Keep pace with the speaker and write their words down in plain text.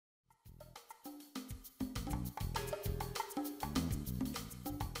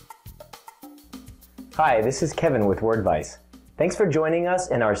Hi, this is Kevin with Wordvice. Thanks for joining us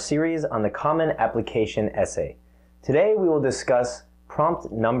in our series on the Common Application essay. Today we will discuss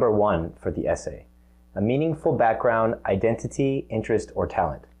prompt number 1 for the essay, a meaningful background, identity, interest, or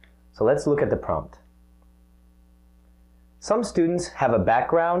talent. So let's look at the prompt. Some students have a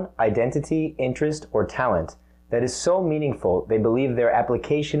background, identity, interest, or talent that is so meaningful they believe their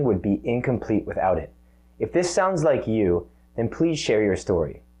application would be incomplete without it. If this sounds like you, then please share your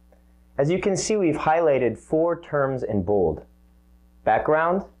story. As you can see, we've highlighted 4 terms in bold: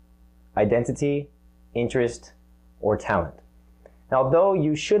 background, identity, interest, or talent. Now, although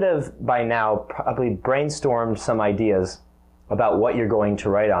you should have by now probably brainstormed some ideas about what you're going to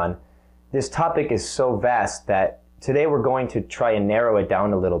write on, this topic is so vast that today we're going to try and narrow it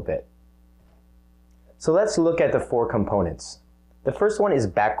down a little bit. So let's look at the 4 components. The first one is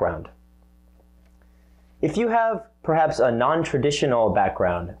background. If you have perhaps a non-traditional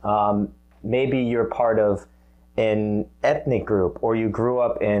background, maybe you're part of an ethnic group, or you grew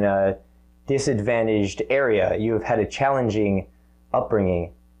up in a disadvantaged area, you've had a challenging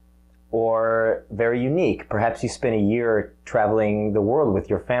upbringing, or very unique. Perhaps you spent a year traveling the world with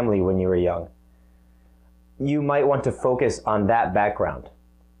your family when you were young. You might want to focus on that background.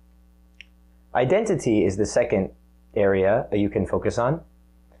 Identity is the second area that you can focus on.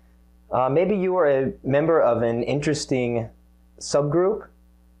 Maybe you are a member of an interesting subgroup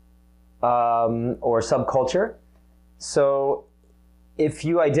or subculture. So if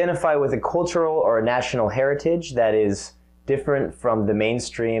you identify with a cultural or a national heritage that is different from the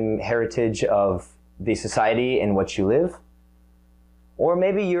mainstream heritage of the society in which you live, or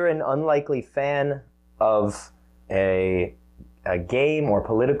maybe you're an unlikely fan of a game or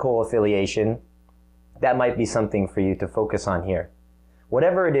political affiliation, that might be something for you to focus on here.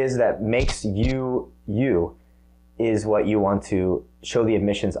 Whatever it is that makes you, you, is what you want to show the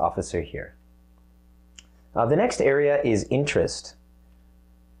admissions officer here. The next area is interest.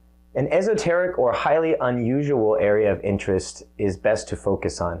 An esoteric or highly unusual area of interest is best to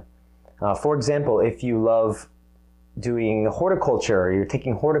focus on. For example, if you love doing horticulture, or you're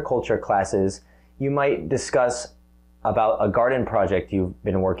taking horticulture classes, you might discuss about a garden project you've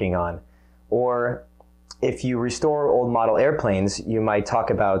been working on. Or if you restore old model airplanes, you might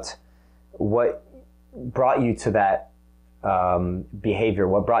talk about what brought you to that behavior,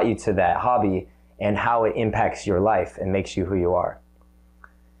 what brought you to that hobby, and how it impacts your life and makes you who you are.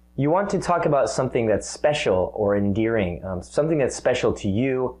 You want to talk about something that's special or endearing, something that's special to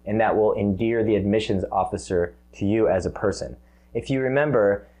you and that will endear the admissions officer to you as a person. If you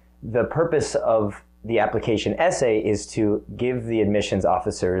remember, the purpose of the application essay is to give the admissions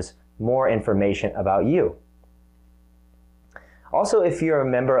officers more information about you. Also, if you're a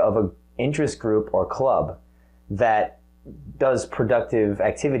member of an interest group or club that does productive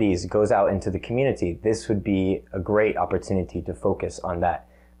activities, goes out into the community, this would be a great opportunity to focus on that.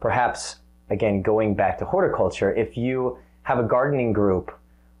 Perhaps, again, going back to horticulture, if you have a gardening group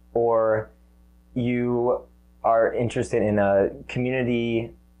or you are interested in a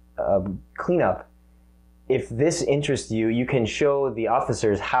community cleanup, if this interests you, you can show the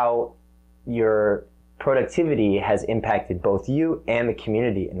officers how your productivity has impacted both you and the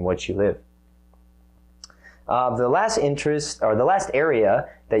community in which you live. The last interest, or the last area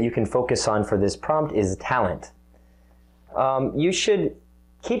that you can focus on for this prompt is talent. You should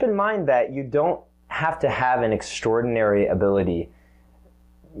keep in mind that you don't have to have an extraordinary ability.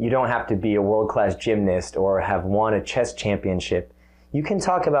 You don't have to be a world-class gymnast or have won a chess championship. You can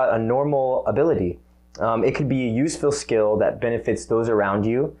talk about a normal ability. It could be a useful skill that benefits those around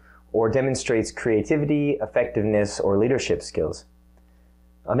you or demonstrates creativity, effectiveness, or leadership skills.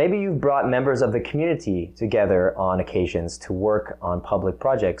 Maybe you've brought members of the community together on occasions to work on public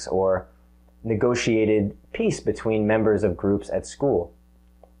projects or negotiated peace between members of groups at school.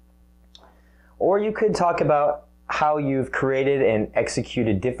 Or you could talk about how you've created and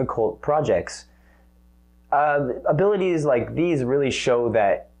executed difficult projects. Abilities like these really show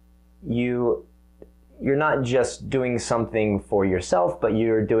that you're not just doing something for yourself, but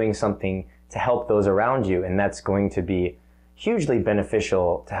you're doing something to help those around you, and that's going to be hugely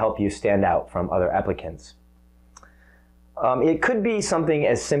beneficial to help you stand out from other applicants. It could be something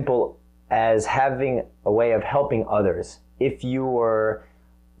as simple as having a way of helping others. If you were,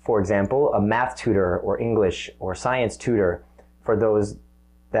 for example, a math tutor or English or science tutor for those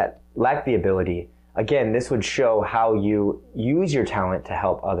that lack the ability, again, this would show how you use your talent to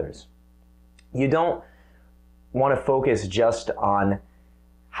help others. You don't want to focus just on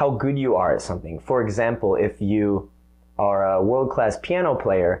how good you are at something. For example, if you are a world-class piano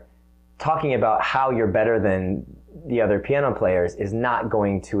player, talking about how you're better than the other piano players is not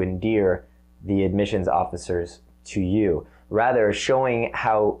going to endear the admissions officers to you. Rather, showing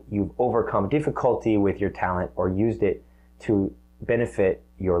how you've overcome difficulty with your talent or used it to benefit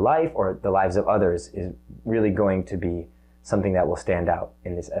your life or the lives of others is really going to be something that will stand out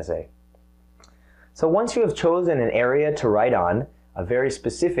in this essay. So once you have chosen an area to write on, a very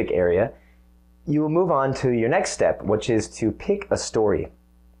specific area, you will move on to your next step, which is to pick a story.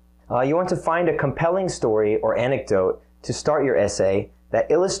 You want to find a compelling story or anecdote to start your essay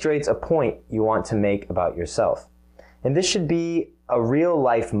that illustrates a point you want to make about yourself. And this should be a real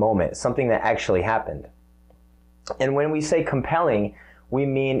life moment, something that actually happened. And when we say compelling, we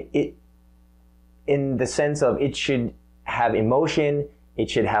mean it in the sense of it should have emotion, it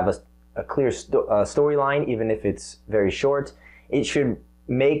should have a clear storyline, even if it's very short. It should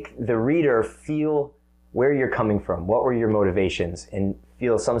make the reader feel where you're coming from, what were your motivations, and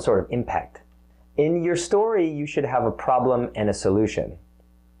feel some sort of impact. In your story, you should have a problem and a solution.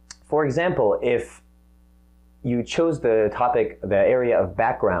 For example, if you chose the topic, the area of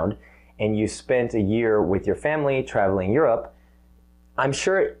background, and you spent a year with your family traveling Europe, I'm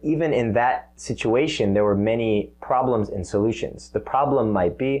sure even in that situation, there were many problems and solutions. The problem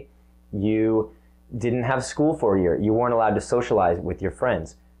might be you didn't have school for a year. You weren't allowed to socialize with your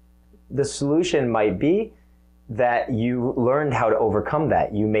friends. The solution might be that you learned how to overcome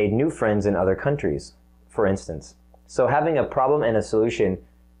that. You made new friends in other countries, for instance. So having a problem and a solution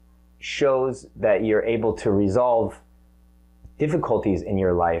shows that you're able to resolve difficulties in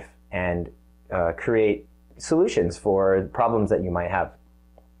your life and create solutions for problems that you might have.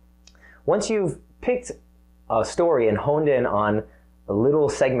 Once you've picked a story and honed in on a little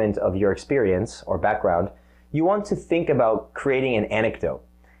segment of your experience or background, you want to think about creating an anecdote.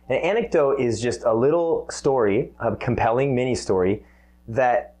 An anecdote is just a little story, a compelling mini story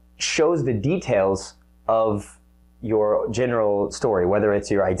that shows the details of your general story, whether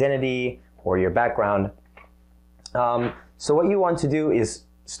it's your identity or your background. So what you want to do is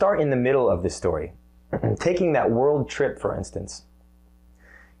start in the middle of the story. Taking that world trip, for instance.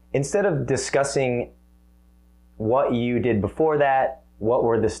 Instead of discussing what you did before that, what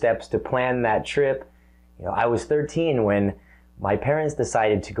were the steps to plan that trip. I was 13 when my parents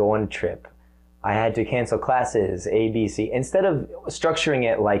decided to go on a trip. I had to cancel classes, A, B, C. Instead of structuring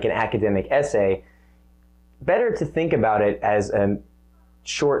it like an academic essay, better to think about it as a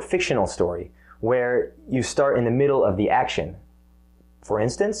short fictional story where you start in the middle of the action. For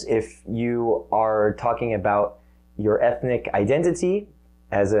instance, if you are talking about your ethnic identity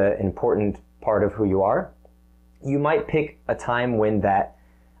as an important part of who you are, you might pick a time when that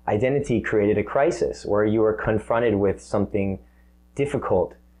identity created a crisis, where you were confronted with something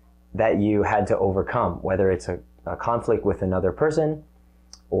difficult that you had to overcome, whether it's a conflict with another person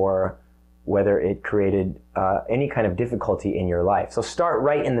or whether it created any kind of difficulty in your life. So start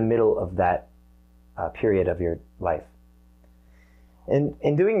right in the middle of that period of your life. And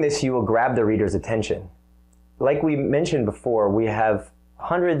in doing this, you will grab the reader's attention. Like we mentioned before, we have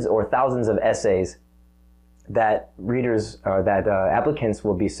hundreds or thousands of essays that applicants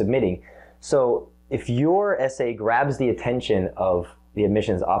will be submitting. So if your essay grabs the attention of the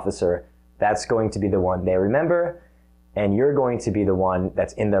admissions officer, that's going to be the one they remember, and you're going to be the one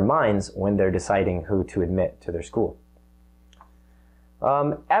that's in their minds when they're deciding who to admit to their school.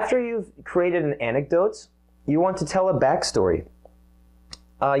 After you've created an anecdote, you want to tell a backstory.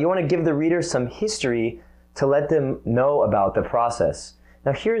 You want to give the reader some history to let them know about the process.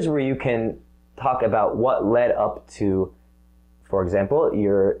 Now here's where you can talk about what led up to, for example,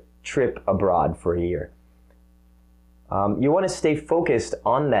 your trip abroad for a year. You want to stay focused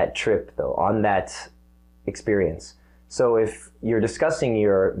on that trip though, on that experience. So if you're discussing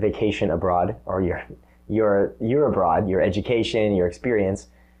your vacation abroad or your abroad, your education, your experience,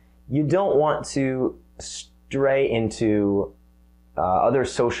 you don't want to stray into other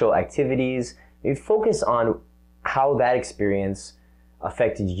social activities. You focus on how that experience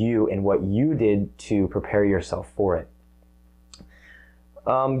affected you and what you did to prepare yourself for it.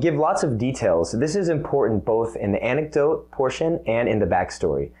 Give lots of details. This is important both in the anecdote portion and in the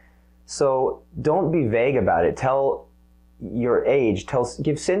backstory. So don't be vague about it. Tell your age,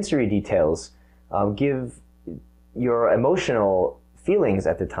 give sensory details, give your emotional feelings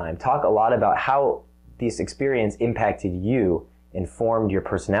at the time. Talk a lot about how this experience impacted you and formed your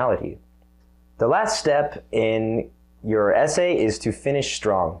personality. The last step in your essay is to finish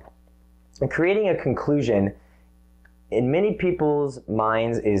strong. And creating a conclusion, in many people's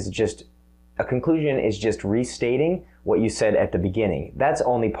minds, a conclusion is just restating what you said at the beginning. That's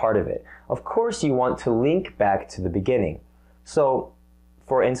only part of it. Of course, you want to link back to the beginning. So,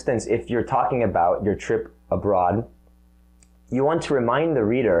 for instance, if you're talking about your trip abroad, you want to remind the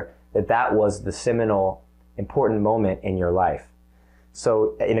reader that that was the seminal, important moment in your life.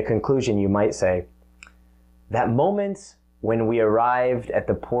 So in a conclusion, you might say, that moment when we arrived at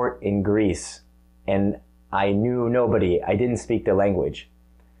the port in Greece and I knew nobody, I didn't speak the language.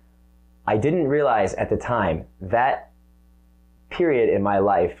 I didn't realize at the time that period in my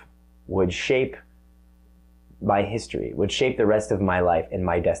life would shape my history, would shape the rest of my life and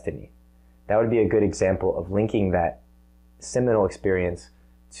my destiny. That would be a good example of linking that seminal experience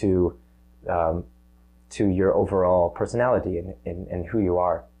to your overall personality and who you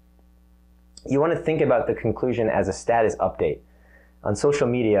are. You want to think about the conclusion as a status update. On social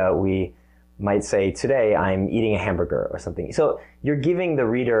media, we might say, today I'm eating a hamburger or something. So you're giving the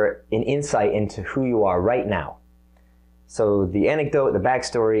reader an insight into who you are right now. So the anecdote, the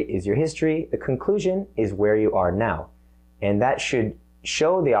backstory is your history. The conclusion is where you are now. And that should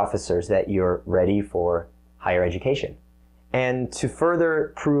show the officers that you're ready for higher education. And to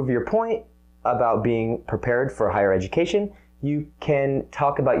further prove your point about being prepared for higher education, you can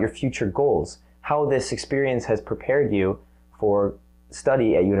talk about your future goals, how this experience has prepared you for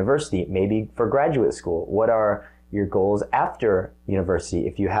study at university, maybe for graduate school. What are your goals after university,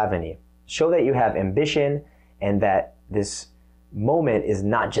 if you have any? Show that you have ambition and that this moment is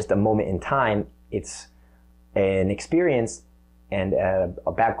not just a moment in time, it's an experience and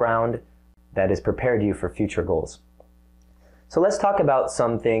a background that has prepared you for future goals. So let's talk about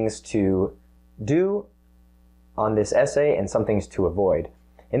some things to do on this essay and some things to avoid.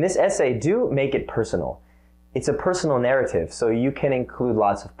 In this essay, do make it personal. It's a personal narrative, so you can include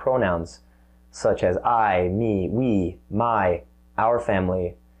lots of pronouns such as I, me, we, my, our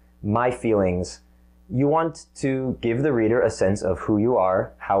family, my feelings. You want to give the reader a sense of who you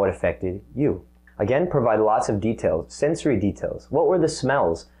are, how it affected you. Again, provide lots of details, sensory details. What were the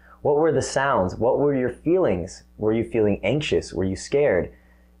smells? What were the sounds? What were your feelings? Were you feeling anxious? Were you scared?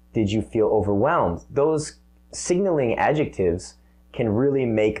 Did you feel overwhelmed? Those signaling adjectives can really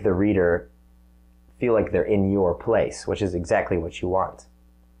make the reader feel like they're in your place, which is exactly what you want.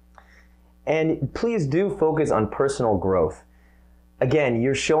 And please do focus on personal growth. Again,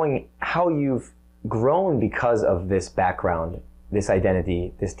 you're showing how you've grown because of this background, this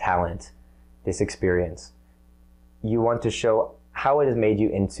identity, this talent, this experience. You want to show how it has made you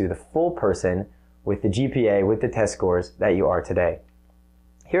into the full person with the GPA, with the test scores that you are today.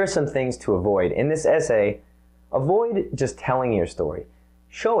 Here are some things to avoid. In this essay, avoid just telling your story.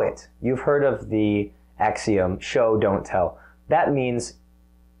 Show it. You've heard of the axiom, show, don't tell. That means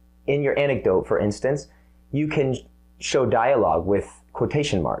in your anecdote, for instance, you can show dialogue with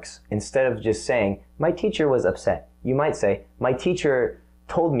quotation marks. Instead of just saying, my teacher was upset, you might say, my teacher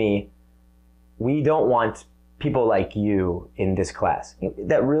told me we don't want people like you in this class.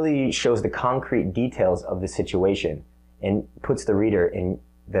 That really shows the concrete details of the situation and puts the reader in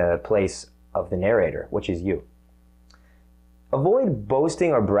the place of the narrator, which is you. Avoid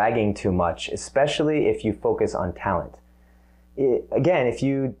boasting or bragging too much, especially if you focus on talent. Again, if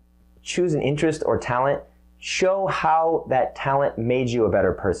you choose an interest or talent, show how that talent made you a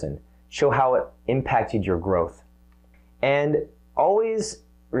better person. Show how it impacted your growth. And always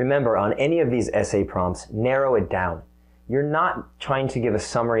remember, on any of these essay prompts, narrow it down. You're not trying to give a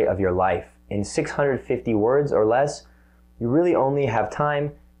summary of your life in 650 words or less. You really only have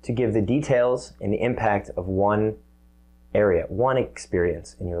time to give the details and the impact of one area, one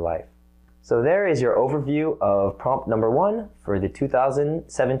experience in your life. So there is your overview of prompt number 1 for the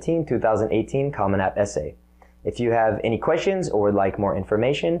 2017-2018 Common App essay. If you have any questions or would like more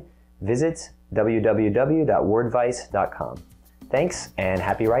information, visit www.wordvice.com. Thanks and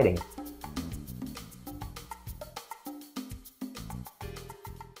happy writing.